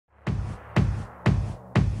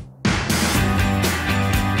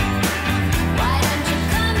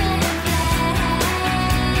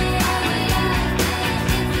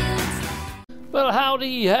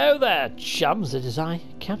Howdy ho there, chums. It is I,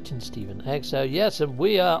 Captain Stephen XO. Yes, and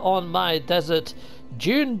we are on my desert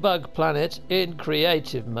June bug planet in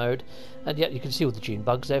creative mode. And yet you can see all the June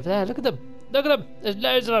bugs over there. Look at them. Look at them. There's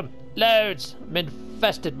loads of them. Loads. I'm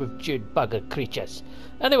infested with June bugger creatures.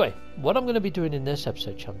 Anyway, what I'm going to be doing in this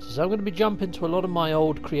episode, chums, is I'm going to be jumping to a lot of my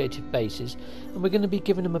old creative bases, and we're going to be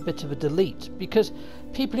giving them a bit of a delete, because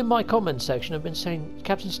people in my comment section have been saying,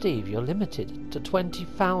 Captain Steve, you're limited to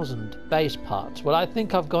 20,000 base parts. Well, I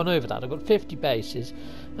think I've gone over that. I've got 50 bases,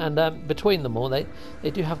 and between them all, they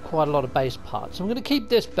do have quite a lot of base parts. So I'm going to keep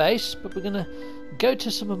this base, but we're going to go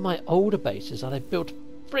to some of my older bases that I built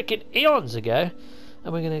frickin' eons ago,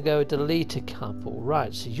 and we're going to go delete a couple.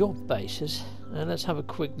 Right, so your bases, and let's have a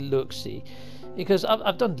quick look-see, because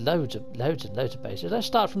I've done loads of bases. Let's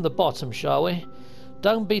start from the bottom, shall we?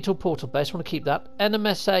 Dung Beetle Portal Base, want to keep that.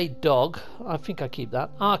 NMSA Dog, I think I keep that.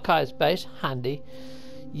 Archives Base, handy.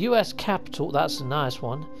 US Capital, that's a nice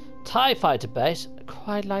one. TIE Fighter Base,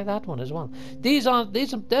 quite like that one as well.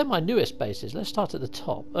 They're my newest bases. Let's start at the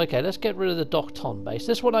top. Okay, let's get rid of the Docton base.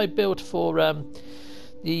 This one I built for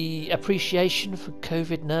the appreciation for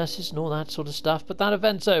COVID nurses and all that sort of stuff, but that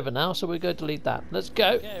event's over now, so we're going to delete that. Let's go.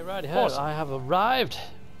 Okay, righty ho. Awesome. I have arrived.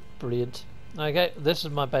 Brilliant. Okay, this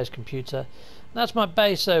is my base computer. That's my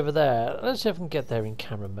base over there. Let's see if I can get there in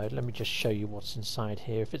camera mode. Let me just show you what's inside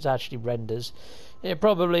here. If it actually renders, it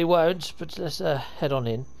probably won't, but let's head on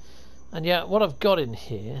in. And yeah, what I've got in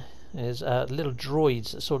here is little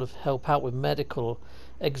droids that sort of help out with medical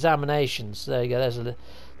examinations. There you go.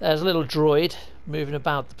 There's a little droid moving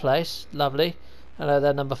about the place. Lovely. Hello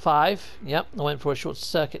there, number 5. Yep, I went for a short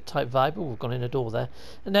circuit type vibe. Oh, we've gone in a door there.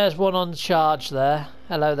 And there's one on charge there.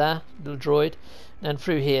 Hello there, little droid. And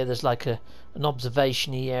through here there's like an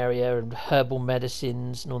observation-y area and herbal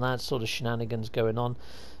medicines and all that sort of shenanigans going on.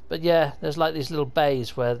 But yeah, there's like these little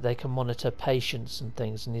bays where they can monitor patients and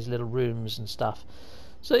things in these little rooms and stuff.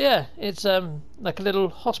 So yeah, it's like a little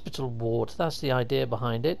hospital ward. That's the idea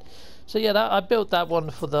behind it. So yeah, I built that one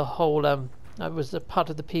for the whole, that was the part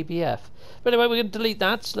of the PBF. But anyway, we're going to delete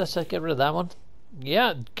that, so let's get rid of that one.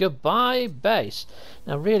 Yeah, goodbye base.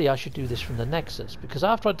 Now really I should do this from the Nexus, because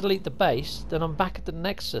after I delete the base, then I'm back at the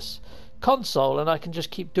Nexus console and I can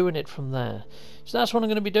just keep doing it from there. So that's what I'm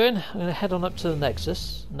going to be doing. I'm going to head on up to the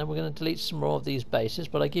Nexus, and then we're going to delete some more of these bases,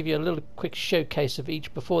 but I give you a little quick showcase of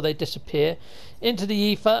each before they disappear into the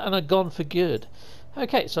ether and are gone for good.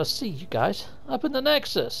 Okay, so I'll see you guys up in the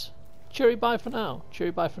Nexus. Cheery bye for now.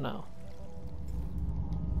 Cheery bye for now.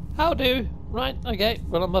 How do? Right, okay,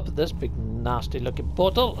 well I'm up at this big nasty looking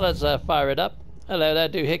portal. Let's fire it up. Hello there,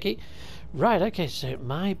 doohickey. Right, okay, so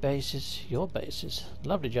my bases, your bases.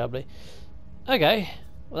 Lovely jubbly. Okay,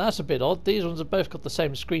 well that's a bit odd. These ones have both got the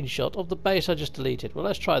same screenshot of the base I just deleted. Well,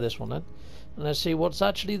 let's try this one then, and let's see what's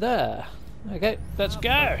actually there. Okay, let's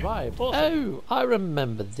go. Right. Awesome. Oh, I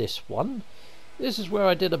remember this one. This is where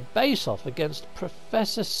I did a base off against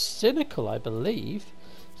Professor Cynical, I believe.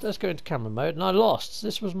 So let's go into camera mode, and I lost.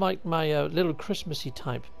 This was my little Christmassy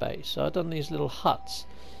type base. So I've done these little huts,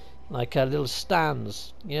 like little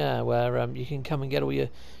stands, yeah, where you can come and get all your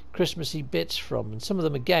Christmassy bits from. And some of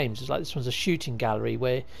them are games. It's like this one's a shooting gallery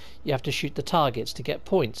where you have to shoot the targets to get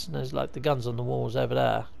points. And there's like the guns on the walls over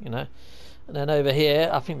there, you know. And then over here,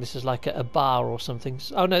 I think this is like a bar or something.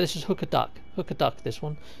 Oh no, this is Hook a Duck. Hook a Duck, this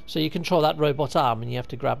one. So you control that robot arm and you have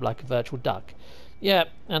to grab like a virtual duck. Yeah,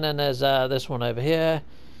 and then there's this one over here,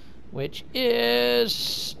 which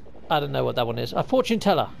is, I don't know what that one is. A fortune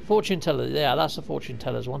teller. Fortune teller, yeah, that's a fortune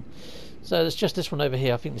teller's one. So there's just this one over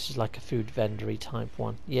here. I think this is like a food vendory type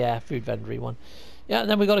one. Yeah, food vendory one. Yeah, and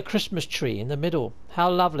then we got a Christmas tree in the middle.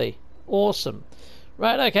 How lovely. Awesome.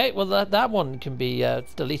 Right, okay, well that one can be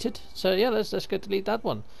deleted. So yeah, let's go delete that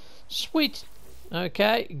one. Sweet.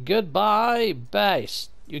 Okay, goodbye base.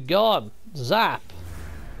 You're gone. Zap.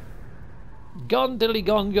 Gone dilly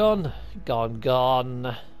gone gone. Gone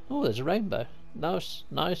gone. Oh, there's a rainbow. Nice,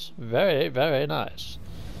 nice. Very, very nice.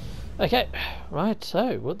 Okay, right,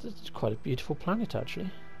 so well, it's quite a beautiful planet actually.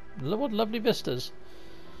 What lovely vistas.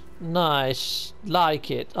 Nice,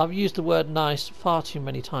 like it. I've used the word nice far too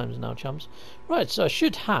many times now, chums. Right, so I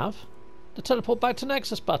should have the teleport back to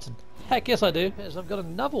Nexus button. Heck yes I do. Yes, I've got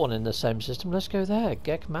another one in the same system. Let's go there.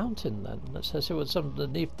 Gek Mountain then. Let's see what's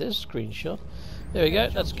underneath this screenshot. There we go,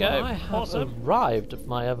 let's go. I have arrived at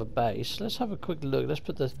my other base. Let's have a quick look. Let's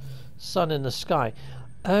put the sun in the sky.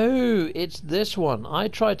 Oh, it's this one. I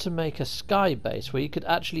tried to make a sky base where you could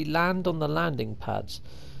actually land on the landing pads.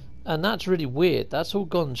 And that's really weird. That's all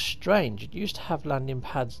gone strange. It used to have landing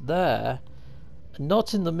pads there,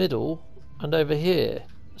 not in the middle, and over here.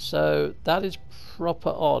 So that is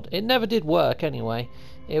proper odd. It never did work anyway.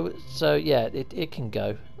 So yeah, it can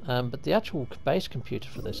go. But the actual base computer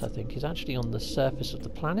for this, I think, is actually on the surface of the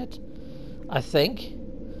planet. I think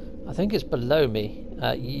it's below me.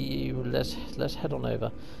 Let's head on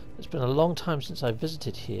over. It's been a long time since I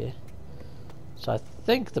visited here, so I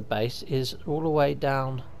think the base is all the way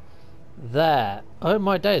down there. Oh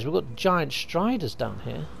my days, we've got giant striders down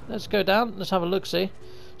here. Let's go down. Let's have a look. See,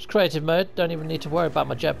 it's creative mode. Don't even need to worry about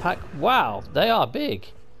my jetpack. Wow, they are big.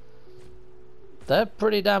 They're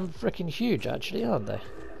pretty damn freaking huge, actually, aren't they?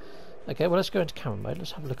 Okay, well, let's go into camera mode.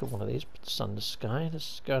 Let's have a look at one of these. Put the sun in the sky.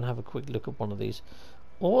 Let's go and have a quick look at one of these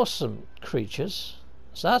awesome creatures.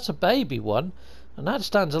 So that's a baby one, and that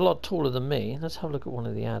stands a lot taller than me. Let's have a look at one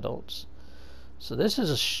of the adults. So this is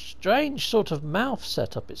a strange sort of mouth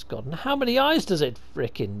setup it's got. And how many eyes does it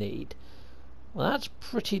frickin' need? Well, that's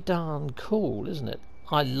pretty darn cool, isn't it?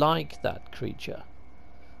 I like that creature.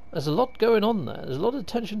 There's a lot going on there. There's a lot of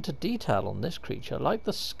attention to detail on this creature. I like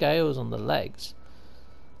the scales on the legs.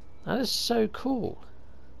 That is so cool.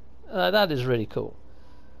 That is really cool.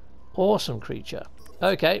 Awesome creature.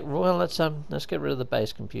 Okay, well, let's get rid of the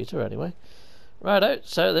base computer anyway. Righto,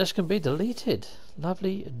 so this can be deleted.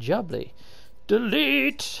 Lovely jubbly.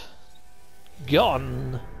 Delete.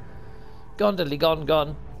 Gone. Gone diddly gone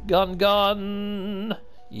gone. Gone gone.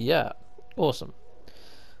 Yeah. Awesome.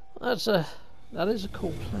 That is a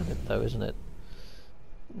cool planet though, isn't it?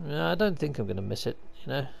 I don't think I'm gonna miss it,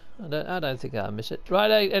 you know. I don't think I'll miss it.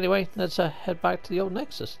 Right, anyway, let's head back to the old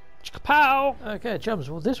Nexus. Pow! Okay, chums,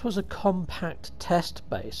 well, this was a compact test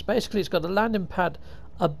base. Basically, it's got a landing pad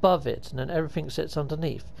above it, and then everything sits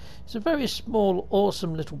underneath. It's a very small,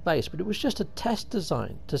 awesome little base, but it was just a test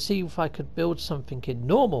design to see if I could build something in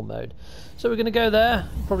normal mode. So we're going to go there,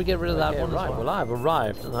 probably get rid of that one as well. Well, I've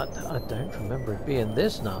arrived, and I don't remember it being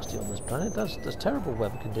this nasty on this planet. That's terrible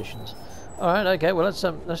weather conditions. Alright, okay, well, let's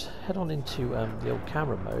head on into the old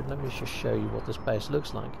camera mode. Let me just show you what this base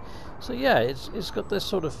looks like. So yeah, it's got this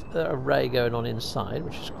sort of array going on inside,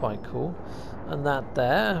 which is quite cool. And that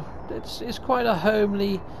there, it's quite a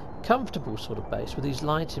homely, comfortable sort of base with these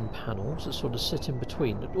lighting panels that sort of sit in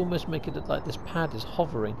between that almost make it look like this pad is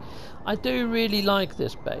hovering. I do really like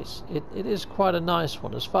this base. It is quite a nice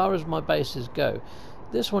one. As far as my bases go,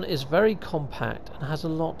 this one is very compact and has a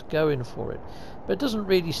lot going for it, but it doesn't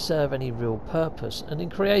really serve any real purpose. And in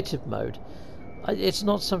creative mode, it's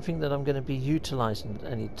not something that I'm going to be utilising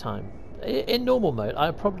at any time. In normal mode,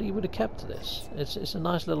 I probably would have kept this. It's a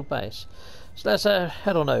nice little base. So let's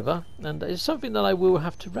head on over, and it's something that I will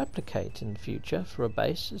have to replicate in the future for a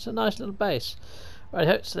base. It's a nice little base.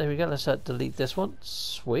 Right, so there we go. Let's delete this one.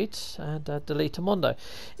 Sweet. And delete Amondo.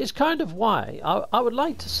 It's kind of why I would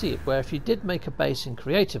like to see it where if you did make a base in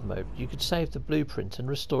creative mode, you could save the blueprint and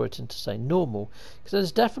restore it into, say, normal. Because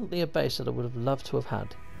there's definitely a base that I would have loved to have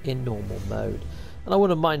had in normal mode. And I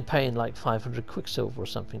wouldn't mind paying like 500 Quicksilver or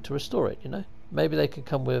something to restore it, you know. Maybe they could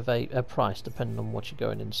come with a price depending on what you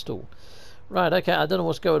go and install. Right, okay, I don't know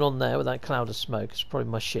what's going on there with that cloud of smoke. It's probably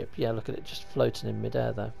my ship. Yeah, look at it, just floating in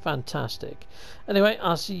midair there. Fantastic. Anyway,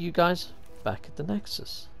 I'll see you guys back at the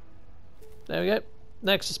Nexus. There we go.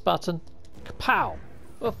 Nexus button. Kapow!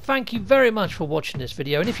 Well, thank you very much for watching this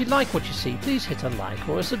video, and if you like what you see, please hit a like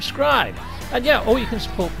or a subscribe. And yeah, or you can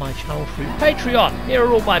support my channel through Patreon. Here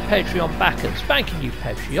are all my Patreon backers. Thanking you,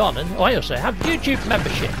 Patreon. And I also have YouTube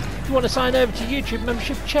membership. If you want to sign over to YouTube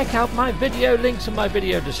membership, check out my video links in my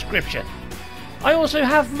video description. I also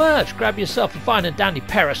have merch. Grab yourself a fine and dandy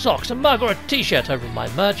pair of socks, a mug or a t-shirt over my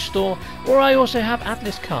merch store. Or I also have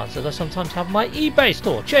Atlas cards that I sometimes have on my eBay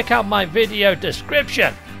store. Check out my video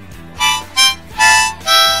description.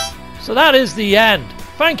 So that is the end.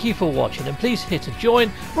 Thank you for watching, and please hit a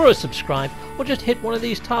join or a subscribe, or just hit one of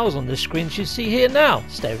these tiles on this screen that you see here now.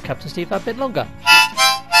 Stay with Captain Steve a bit longer.